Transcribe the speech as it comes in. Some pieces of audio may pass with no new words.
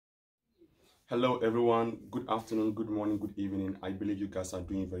Hello everyone, good afternoon, good morning, good evening. I believe you guys are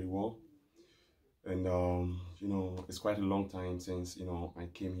doing very well. And it's quite a long time since I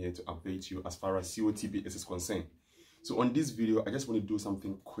came here to update you as far as Cotps is concerned. So on this video, I just want to do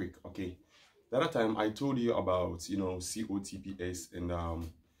something quick, okay? The other time I told you about Cotps, and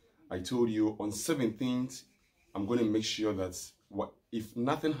I told you on 17th I'm going to make sure that if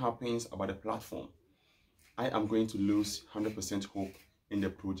nothing happens about the platform, I am going to lose 100% hope in the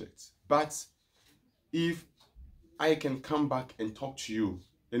project. But if I can come back and talk to you,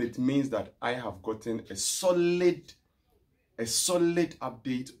 then it means that I have gotten a solid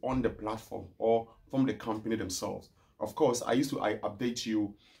update on the platform or from the company themselves. Of course, I update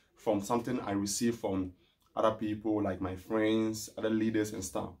you from something I received from other people like my friends, other leaders and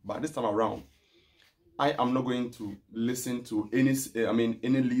stuff. But this time around, I am not going to listen to any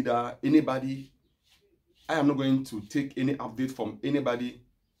leader, anybody. I am not going to take any update from anybody.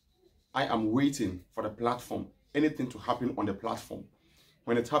 I am waiting for the platform, anything to happen on the platform.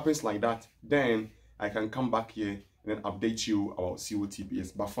 When it happens like that, then I can come back here and then update you about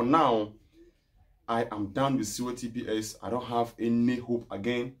Cotps. But for now, I am done with Cotps. I don't have any hope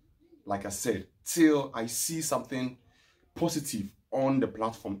again, like I said, till I see something positive on the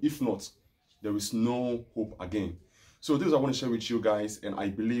platform. If not, there is no hope again. So this is what I want to share with you guys, and I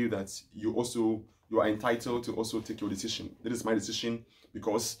believe that you are entitled to also take your decision. This is my decision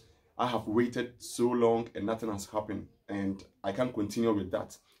because I have waited so long and nothing has happened, and I can't continue with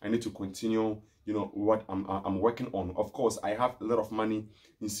that. I need to continue, what I'm working on. Of course, I have a lot of money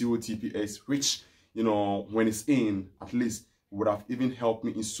in Cotps, which, when it's in, at least would have even helped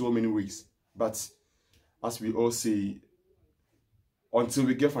me in so many ways. But as we all say, until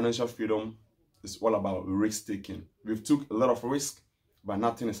we get financial freedom, it's all about risk taking. We've took a lot of risk, but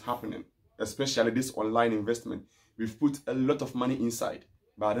nothing is happening, especially this online investment. We've put a lot of money inside.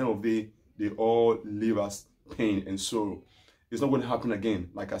 But at the end of the day, they all leave us pain and sorrow. It's not going to happen again.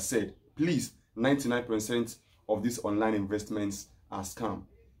 Like I said, please, 99% of these online investments are scam.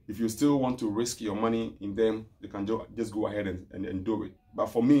 If you still want to risk your money in them, you can just go ahead and do it. But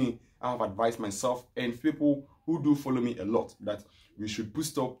for me, I have advised myself and people who do follow me a lot that we should put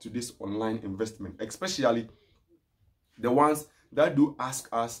stop to this online investment, especially the ones that do ask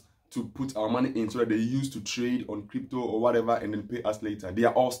us to put our money in so that they use to trade on crypto or whatever and then pay us later. They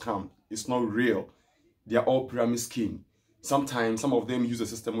are all scam. It's not real. They are all pyramid scheme. Sometimes some of them use a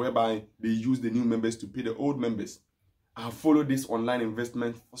system whereby they use the new members to pay the old members. I have followed this online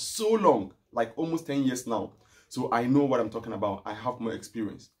investment for so long, like almost 10 years now. So I know what I'm talking about. I have more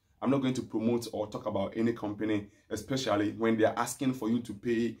experience. I'm not going to promote or talk about any company, especially when they're asking for you to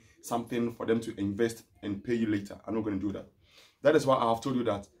pay something for them to invest and pay you later. I'm not going to do that. That is why I have told you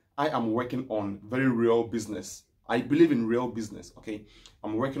that I am working on very real business. I believe in real business, okay?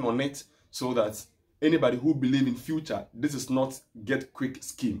 I'm working on it so that anybody who believes in future, this is not get quick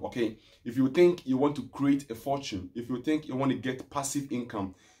scheme, okay? If you think you want to create a fortune, if you think you want to get passive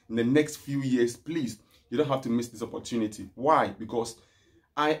income in the next few years, please, you don't have to miss this opportunity. Why? Because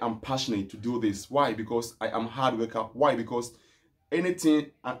I am passionate to do this. Why? Because I am hard worker. Why? Because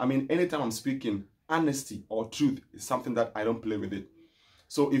anytime I'm speaking, honesty or truth is something that I don't play with it.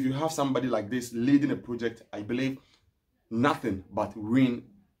 So if you have somebody like this leading a project, I believe nothing but win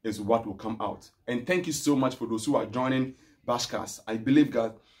is what will come out. And thank you so much for those who are joining Bashcass. I believe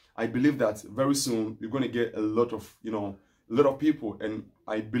that very soon we're going to get a lot of people, and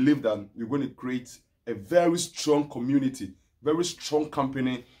I believe that we're going to create a very strong community, very strong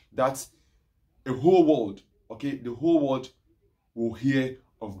company that the whole world will hear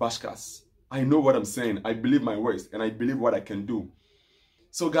of Bashcass. I know what I'm saying. I believe my words and I believe what I can do.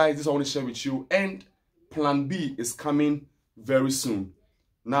 So guys, this I want to share with you, and plan B is coming very soon.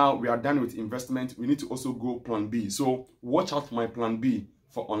 Now we are done with investment, we need to also go plan B. So watch out for my plan B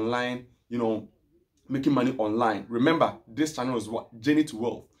for online, making money online. Remember, this channel is what Journey to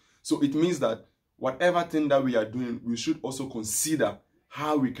Wealth. So it means that whatever thing that we are doing, we should also consider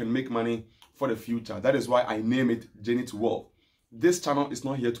how we can make money for the future. That is why I name it Journey to Wealth. This channel is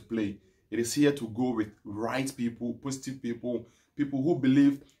not here to play. It is here to go with right people, positive people, people who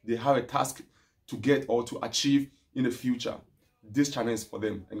believe they have a task to get or to achieve in the future. This channel is for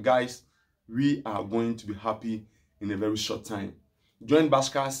them. And guys, we are going to be happy in a very short time. Join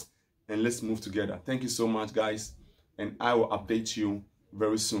Bashcass and let's move together. Thank you so much, guys. And I will update you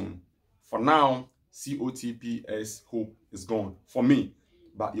very soon. For now, Cotps hope is gone for me,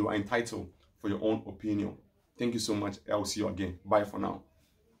 but you are entitled for your own opinion. Thank you so much. I will see you again. Bye for now.